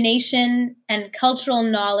imagination and cultural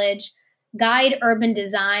knowledge guide urban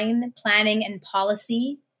design, planning, and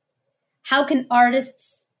policy? How can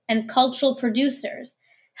artists and cultural producers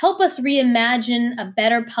help us reimagine a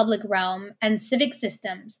better public realm and civic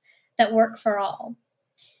systems that work for all?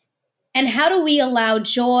 And how do we allow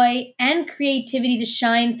joy and creativity to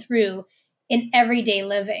shine through in everyday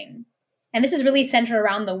living? And this is really centered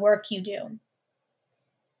around the work you do.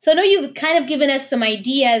 So I know you've kind of given us some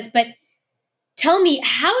ideas, but tell me,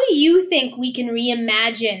 how do you think we can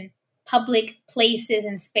reimagine public places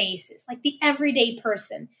and spaces, like the everyday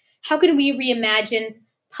person? How can we reimagine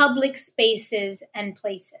public spaces and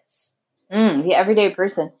places? The everyday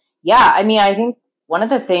person. Yeah, I think one of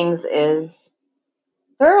the things is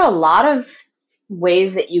there are a lot of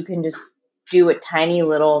ways that you can just do a tiny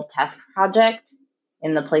little test project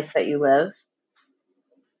in the place that you live.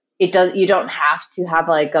 You don't have to have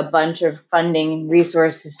like a bunch of funding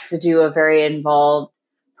resources to do a very involved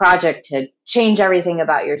project to change everything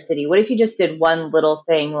about your city. What if you just did one little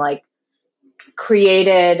thing, like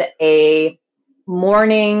created a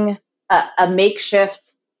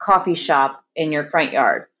makeshift coffee shop in your front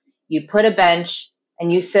yard? You put a bench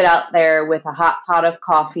and you sit out there with a hot pot of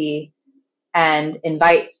coffee and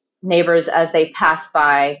invite neighbors as they pass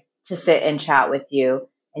by to sit and chat with you,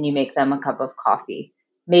 and you make them a cup of coffee.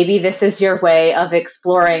 Maybe this is your way of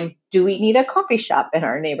exploring do we need a coffee shop in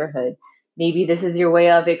our neighborhood? Maybe this is your way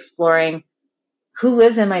of exploring who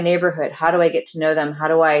lives in my neighborhood. How do I get to know them? How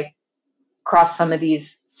do I cross some of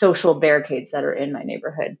these social barricades that are in my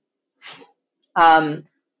neighborhood?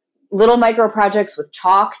 Little micro projects with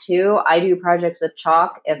chalk too. I do projects with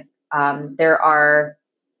chalk if there are,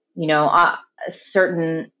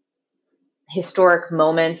 certain historic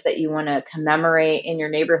moments that you want to commemorate in your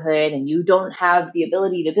neighborhood and you don't have the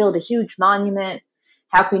ability to build a huge monument.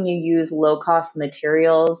 How can you use low-cost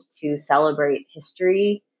materials to celebrate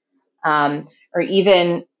history? Or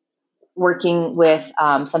even working with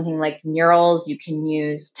something like murals, you can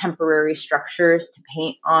use temporary structures to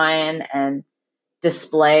paint on and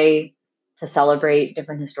display to celebrate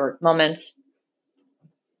different historic moments.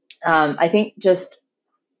 I think just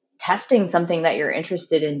testing something that you're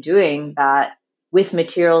interested in doing that with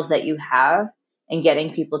materials that you have and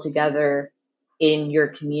getting people together in your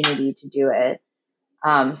community to do it.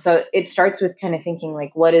 So it starts with kind of thinking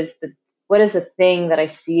like, what is the thing that I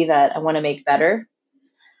see that I want to make better?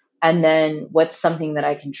 And then what's something that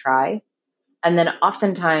I can try? And then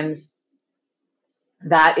oftentimes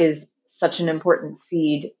that is such an important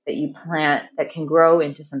seed that you plant that can grow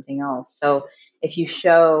into something else. So if you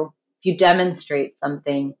demonstrate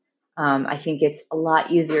something, I think it's a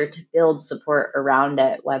lot easier to build support around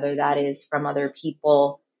it, whether that is from other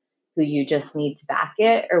people who you just need to back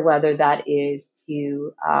it, or whether that is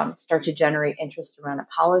to start to generate interest around a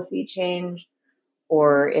policy change,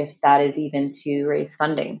 or if that is even to raise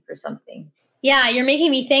funding for something. Yeah, you're making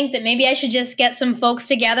me think that maybe I should just get some folks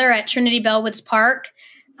together at Trinity Bellwoods Park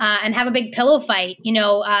and have a big pillow fight.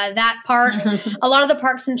 That park, a lot of the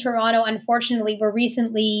parks in Toronto, unfortunately, were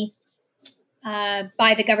recently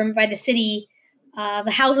by the government, by the city,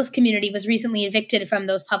 the houseless community was recently evicted from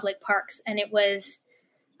those public parks. And it was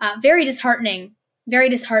very disheartening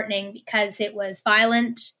because it was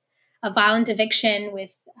a violent eviction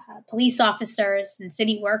with police officers and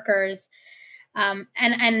city workers.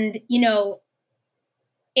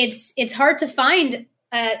 It's hard to find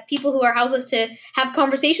people who are houseless to have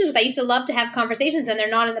conversations with. I used to love to have conversations, and they're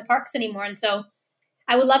not in the parks anymore. And so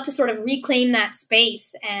I would love to sort of reclaim that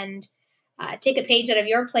space and take a page out of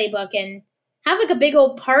your playbook and have like a big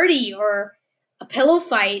old party or a pillow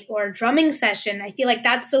fight or a drumming session. I feel like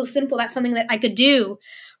that's so simple. That's something that I could do.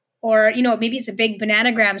 Or, maybe it's a big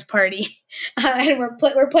Bananagrams party and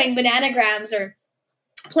we're playing Bananagrams or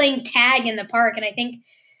playing tag in the park. And I think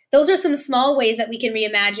those are some small ways that we can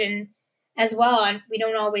reimagine as well. And we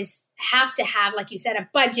don't always have to have, like you said, a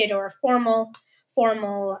budget or a formal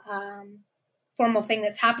thing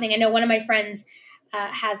that's happening. I know one of my friends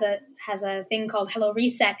has a thing called Hello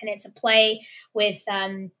Reset, and it's a play with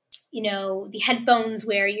the headphones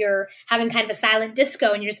where you're having kind of a silent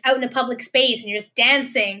disco and you're just out in a public space and you're just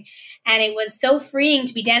dancing. And it was so freeing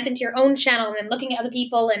to be dancing to your own channel and then looking at other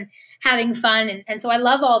people and having fun. And so I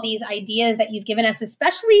love all these ideas that you've given us,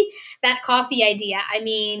 especially that coffee idea. I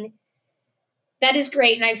mean, that is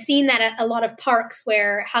great. And I've seen that at a lot of parks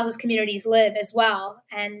where houseless communities live as well.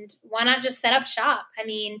 And why not just set up shop? I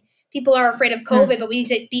mean, people are afraid of COVID, but we need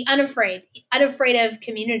to be unafraid of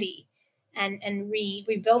community and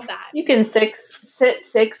rebuild that. You can sit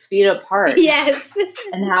 6 feet apart. Yes.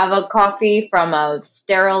 And have a coffee from a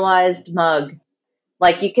sterilized mug.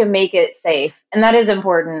 Like, you can make it safe. And that is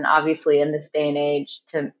important, obviously, in this day and age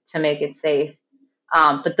to make it safe.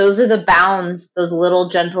 But those are the bounds, those little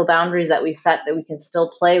gentle boundaries that we set that we can still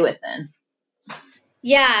play within.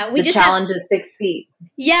 Yeah, the challenge is 6 feet.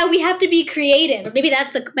 Yeah, we have to be creative. Maybe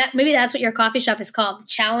that's what your coffee shop is called, the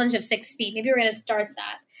challenge of 6 feet. Maybe we're going to start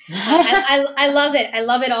that. I love it. I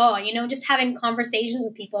love it all. Just having conversations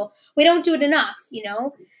with people. We don't do it enough.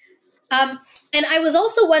 And I was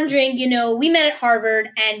also wondering. We met at Harvard,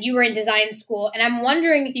 and you were in design school, and I'm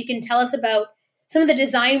wondering if you can tell us about some of the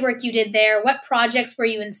design work you did there. What projects were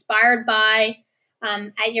you inspired by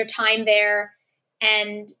at your time there,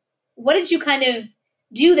 and what did you kind of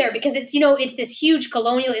do there? Because it's this huge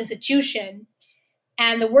colonial institution,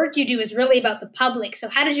 and the work you do is really about the public. So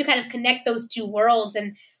how did you kind of connect those two worlds,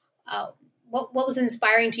 and what was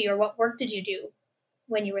inspiring to you, or what work did you do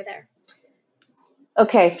when you were there?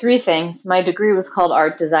 Okay, 3 things. My degree was called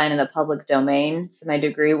Art Design in the Public Domain. So my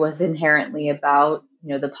degree was inherently about,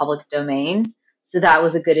 the public domain. So that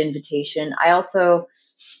was a good invitation. I also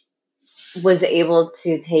was able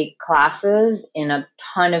to take classes in a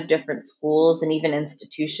ton of different schools and even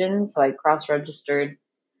institutions. So I cross-registered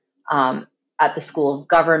at the School of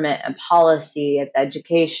Government and Policy, at the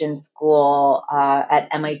Education School, at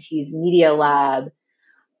MIT's Media Lab.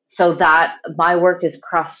 So that my work is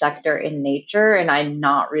cross-sector in nature, and I'm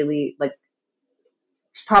not really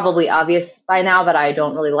It's probably obvious by now, but I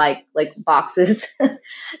don't really like boxes.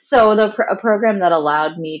 So a program that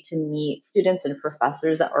allowed me to meet students and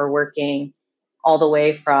professors that were working all the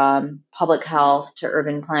way from public health to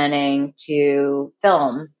urban planning to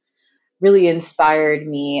film really inspired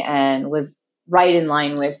me and was right in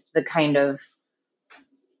line with the kind of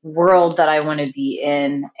world that I want to be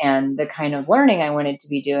in and the kind of learning I wanted to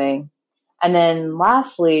be doing. And then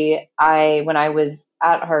lastly, when I was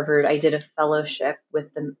at Harvard, I did a fellowship with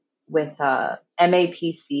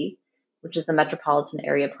MAPC, which is the Metropolitan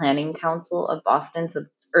Area Planning Council of Boston. So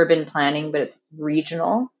it's urban planning, but it's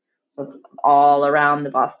regional. So it's all around the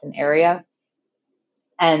Boston area.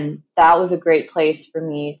 And that was a great place for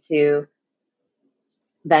me to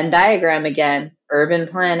Venn diagram again, urban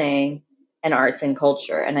planning and arts and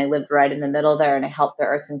culture. And I lived right in the middle there, and I helped their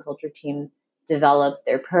arts and culture team develop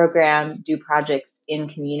their program, do projects in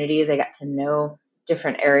communities. I got to know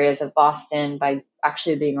different areas of Boston by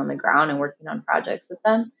actually being on the ground and working on projects with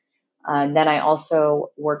them. And then I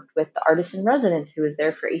also worked with the artist in residence who was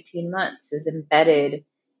there for 18 months, who was embedded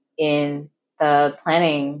in the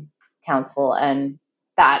planning council. And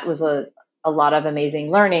that was a lot of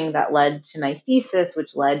amazing learning that led to my thesis,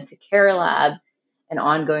 which led to CareLab and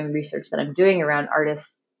ongoing research that I'm doing around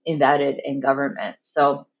artists embedded in government.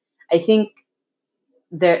 So I think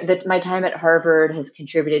that my time at Harvard has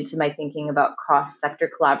contributed to my thinking about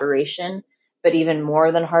cross-sector collaboration, but even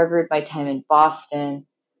more than Harvard, my time in Boston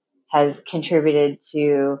has contributed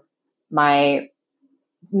to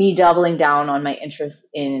me doubling down on my interest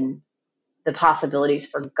in the possibilities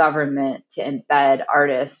for government to embed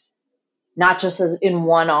artists, not just as in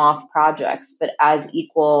one-off projects, but as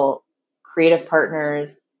equal creative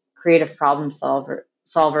partners, creative problem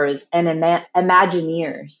solvers, and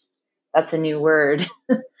imagineers. That's a new word.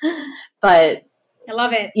 But I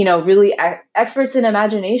love it. Really experts in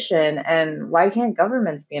imagination. And why can't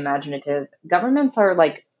governments be imaginative? Governments are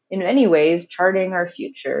in many ways charting our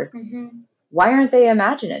future. Mm-hmm. Why aren't they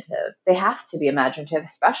imaginative? They have to be imaginative,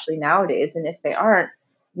 especially nowadays. And if they aren't,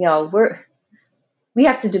 we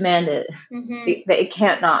have to demand it. Mm-hmm. It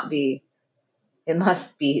can't not be. It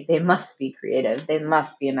must be. They must be creative. They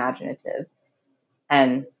must be imaginative,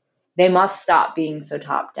 and they must stop being so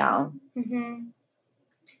top down. Mm-hmm.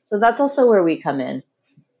 So that's also where we come in.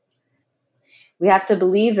 We have to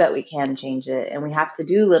believe that we can change it, and we have to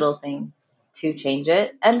do little things to change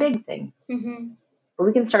it and big things. Mm-hmm. But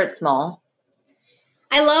we can start small.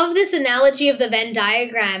 I love this analogy of the Venn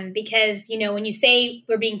diagram because, when you say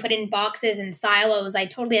we're being put in boxes and silos, I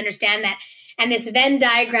totally understand that. And this Venn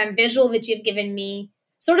diagram visual that you've given me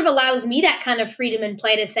sort of allows me that kind of freedom and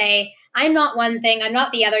play to say, I'm not one thing, I'm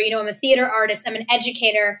not the other. I'm a theater artist, I'm an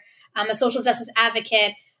educator, I'm a social justice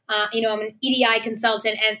advocate, I'm an EDI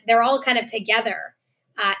consultant, and they're all kind of together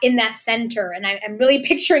in that center. And I'm really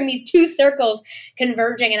picturing these two circles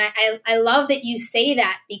converging. And I love that you say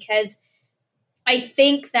that because I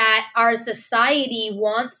think that our society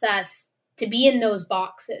wants us to be in those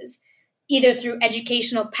boxes, either through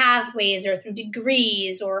educational pathways or through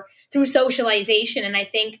degrees or through socialization. And I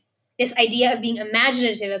think this idea of being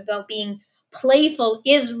imaginative, about being playful,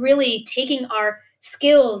 is really taking our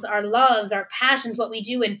skills, our loves, our passions, what we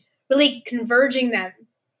do, and really converging them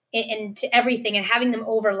into everything and having them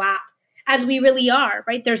overlap as we really are,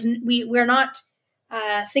 right? We're not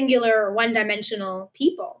singular or one-dimensional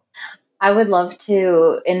people. I would love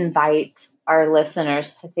to invite our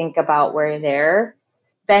listeners to think about where their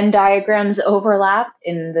Venn diagrams overlap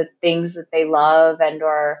in the things that they love and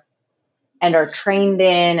are trained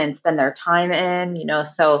in and spend their time in,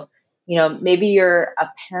 so, maybe you're a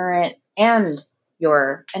parent and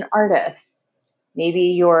you're an artist. Maybe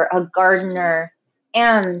you're a gardener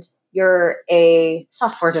and you're a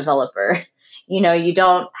software developer. You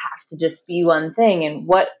don't have to just be one thing. And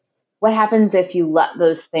what happens if you let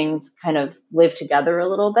those things kind of live together a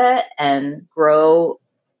little bit and grow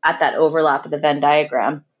at that overlap of the Venn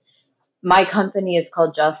diagram? My company is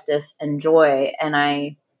called Justice and Joy, and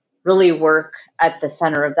I really work at the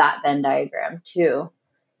center of that Venn diagram too.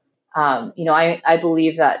 I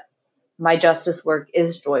believe that my justice work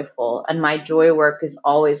is joyful, and my joy work is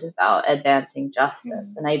always about advancing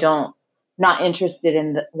justice. Mm-hmm. And not interested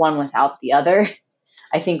in the one without the other.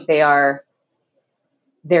 I think they're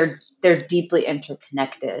deeply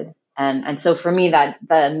interconnected. And so for me, that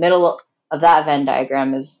the middle of that Venn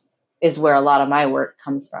diagram is where a lot of my work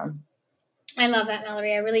comes from. I love that,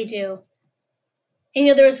 Mallory. I really do.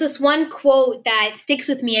 And there was this one quote that sticks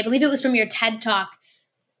with me. I believe it was from your TED Talk.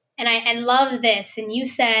 And I loved this. And you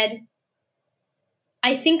said,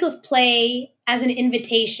 I think of play as an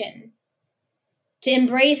invitation to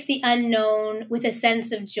embrace the unknown with a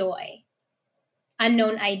sense of joy.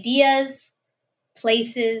 unknown ideas,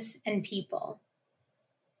 places, and people.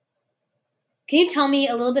 Can you tell me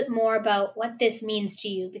a little bit more about what this means to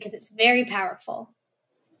you? Because it's very powerful.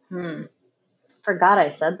 Forgot I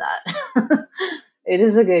said that. It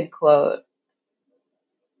is a good quote.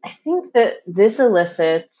 I think that this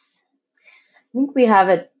elicits, I think we have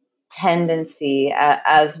a tendency,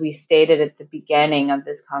 as we stated at the beginning of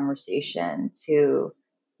this conversation, to,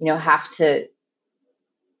 have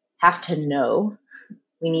to know.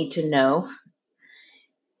 We need to know.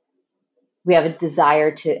 We have a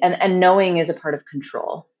desire to, and knowing is a part of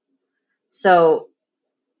control. So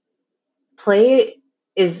play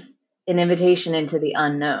is an invitation into the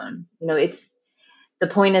unknown. The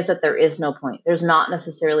point is that there is no point. There's not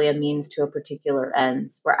necessarily a means to a particular end.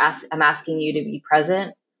 I'm asking you to be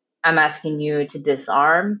present. I'm asking you to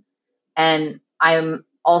disarm. And I'm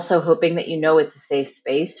also hoping that it's a safe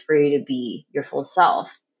space for you to be your full self.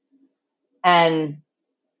 And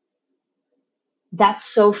that's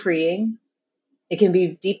so freeing. It can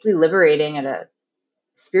be deeply liberating at a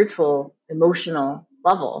spiritual, emotional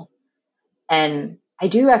level. And I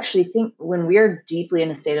do actually think when we are deeply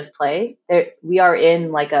in a state of play, we are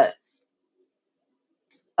in like a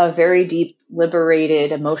very deep,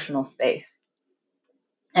 liberated emotional space.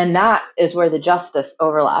 And that is where the justice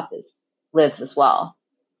overlap lives as well.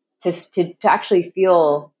 To actually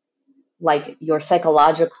feel like your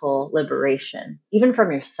psychological liberation, even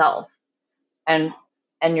from yourself, and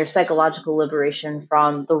your psychological liberation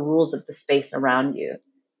from the rules of the space around you,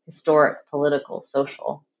 historic, political,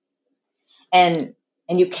 social. And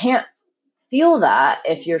you can't feel that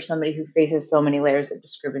if you're somebody who faces so many layers of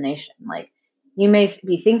discrimination. Like, you may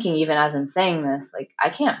be thinking, even as I'm saying this, like, I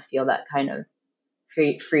can't feel that kind of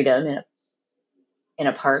freedom in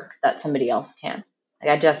a park that somebody else can.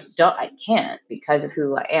 Like, I can't, because of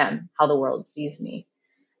who I am, how the world sees me.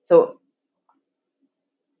 So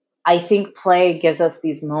I think play gives us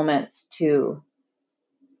these moments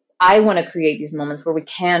I want to create these moments where we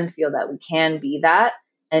can feel that, we can be that,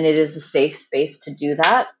 and it is a safe space to do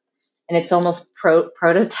that. And it's almost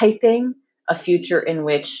prototyping a future in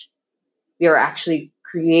which we are actually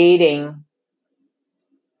creating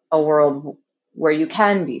a world where you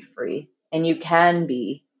can be free, and you can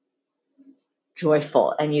be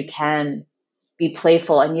joyful, and you can be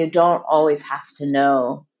playful, and you don't always have to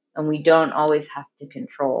know, and we don't always have to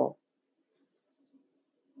control.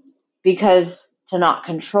 Because to not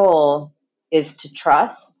control is to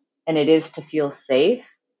trust, and it is to feel safe.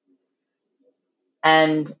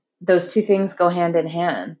 And those two things go hand in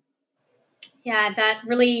hand. Yeah, that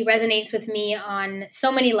really resonates with me on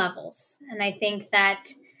so many levels. And I think that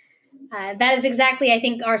that is exactly, I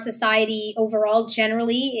think, our society overall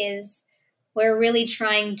generally is, we're really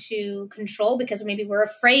trying to control because maybe we're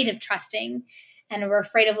afraid of trusting and we're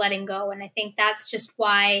afraid of letting go. And I think that's just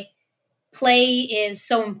why play is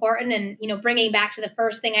so important. And, bringing back to the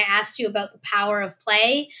first thing I asked you about the power of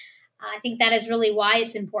play, I think that is really why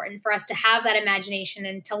it's important for us to have that imagination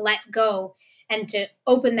and to let go and to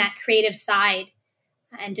open that creative side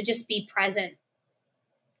and to just be present.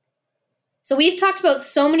 So we've talked about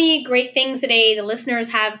so many great things today. The listeners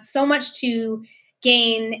have so much to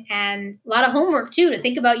gain and a lot of homework too, to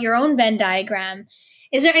think about your own Venn diagram.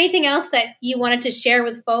 Is there anything else that you wanted to share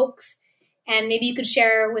with folks? And maybe you could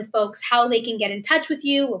share with folks how they can get in touch with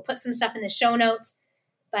you. We'll put some stuff in the show notes,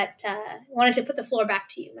 but I wanted to put the floor back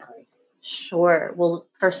to you, Mallory. Sure. Well,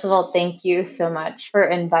 first of all, thank you so much for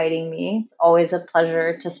inviting me. It's always a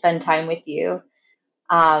pleasure to spend time with you.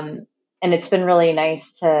 And it's been really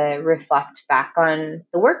nice to reflect back on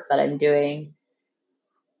the work that I'm doing.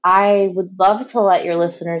 I would love to let your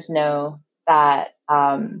listeners know that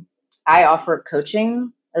I offer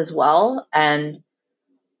coaching as well. And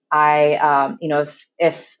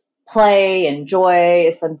if play and joy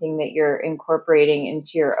is something that you're incorporating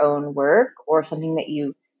into your own work, or something that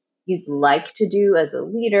you'd like to do as a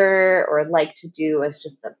leader, or like to do as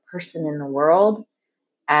just a person in the world,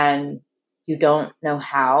 and you don't know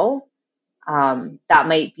how, that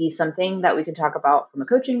might be something that we can talk about from a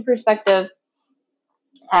coaching perspective.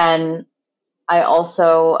 And I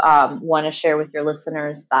also want to share with your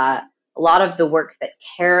listeners that a lot of the work that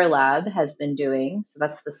Care Lab has been doing, so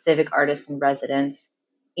that's the Civic Artists in Residence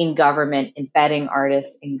in government, embedding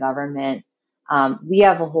artists in government. We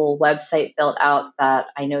have a whole website built out that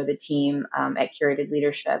I know the team at Curated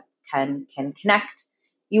Leadership can connect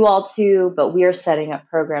you all to, but we are setting up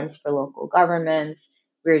programs for local governments.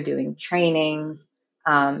 We're doing trainings.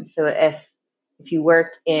 So if you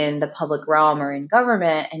work in the public realm or in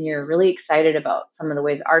government, and you're really excited about some of the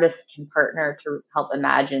ways artists can partner to help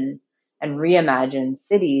imagine and reimagine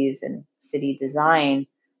cities and city design,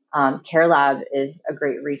 Care Lab is a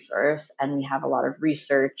great resource, and we have a lot of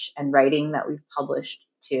research and writing that we've published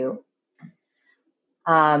too.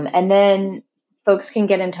 And then folks can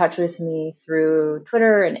get in touch with me through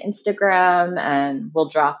Twitter and Instagram, and we'll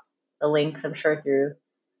drop the links, I'm sure, through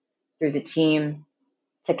the team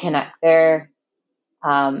to connect there.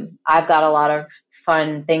 I've got a lot of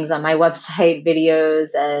fun things on my website, videos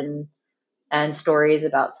and stories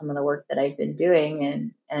about some of the work that I've been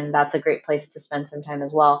doing, and that's a great place to spend some time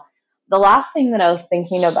as well. The last thing that I was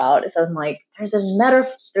thinking about is I'm like, there's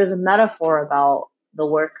a metaphor about the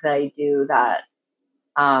work that I do that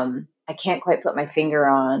I can't quite put my finger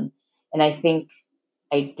on, and I think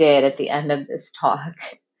I did at the end of this talk,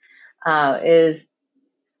 is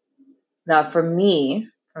that for me,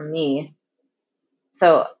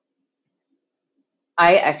 so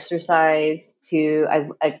I exercise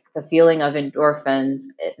the feeling of endorphins,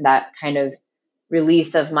 that kind of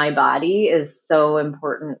release of my body is so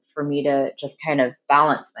important for me to just kind of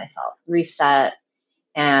balance myself, reset,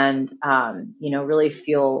 and, really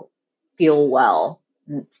feel well.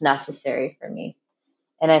 It's necessary for me.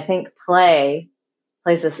 And I think play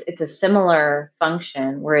plays it's a similar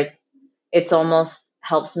function where it's almost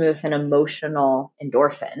helps me with an emotional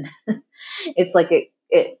endorphin. It's like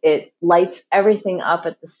it lights everything up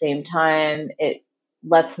at the same time. It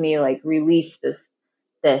lets me like release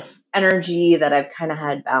this energy that I've kind of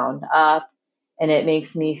had bound up, and it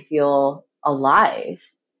makes me feel alive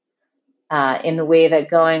in the way that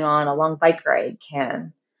going on a long bike ride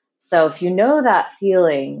can. So if you know that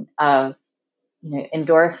feeling of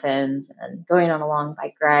endorphins and going on a long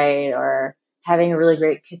bike ride, or having a really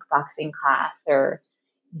great kickboxing class, or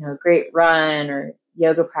a great run or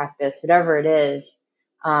yoga practice, whatever it is,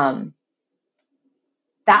 that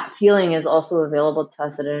feeling is also available to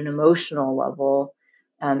us at an emotional level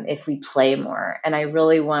if we play more. And I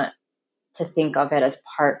really want to think of it as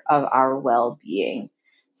part of our well-being.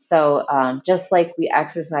 So just like we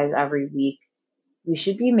exercise every week, we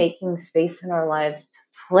should be making space in our lives to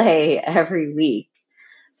play every week.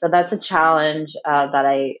 So that's a challenge that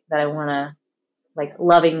I want to like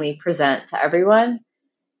lovingly present to everyone,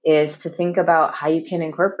 is to think about how you can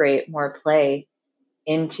incorporate more play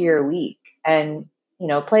into your week. And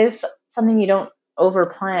play is something you don't over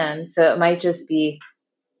plan. So it might just be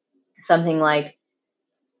something like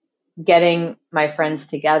getting my friends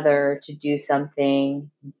together to do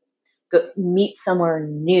something, meet somewhere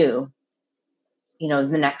new,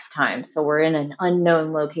 the next time. So we're in an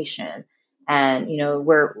unknown location, and,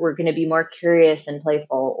 we're going to be more curious and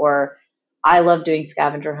playful. Or I love doing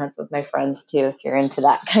scavenger hunts with my friends too, if you're into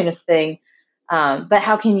that kind of thing. But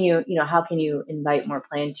how can you invite more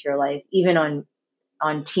play into your life, even on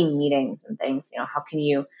team meetings and things? How can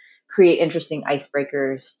you create interesting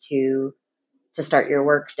icebreakers to start your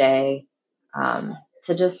work day,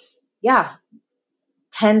 to just,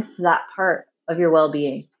 tends to that part of your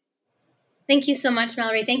well-being. Thank you so much,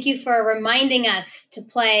 Mallory. Thank you for reminding us to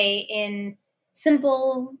play in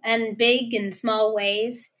simple and big and small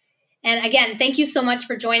ways. And again, thank you so much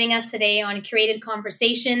for joining us today on Curated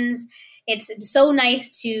Conversations. It's so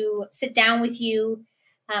nice to sit down with you.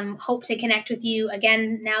 Hope to connect with you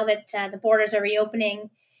again now that the borders are reopening.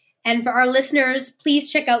 And for our listeners,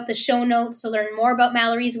 please check out the show notes to learn more about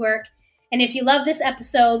Mallory's work. And if you love this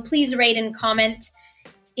episode, please rate and comment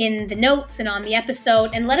in the notes and on the episode,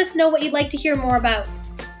 and let us know what you'd like to hear more about.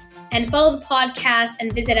 And follow the podcast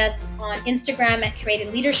and visit us on Instagram at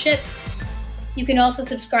Curated Leadership. You can also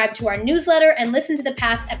subscribe to our newsletter and listen to the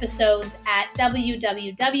past episodes at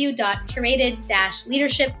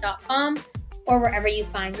www.curated-leadership.com or wherever you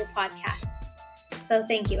find your podcasts. So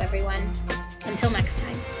thank you, everyone. Until next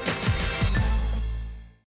time.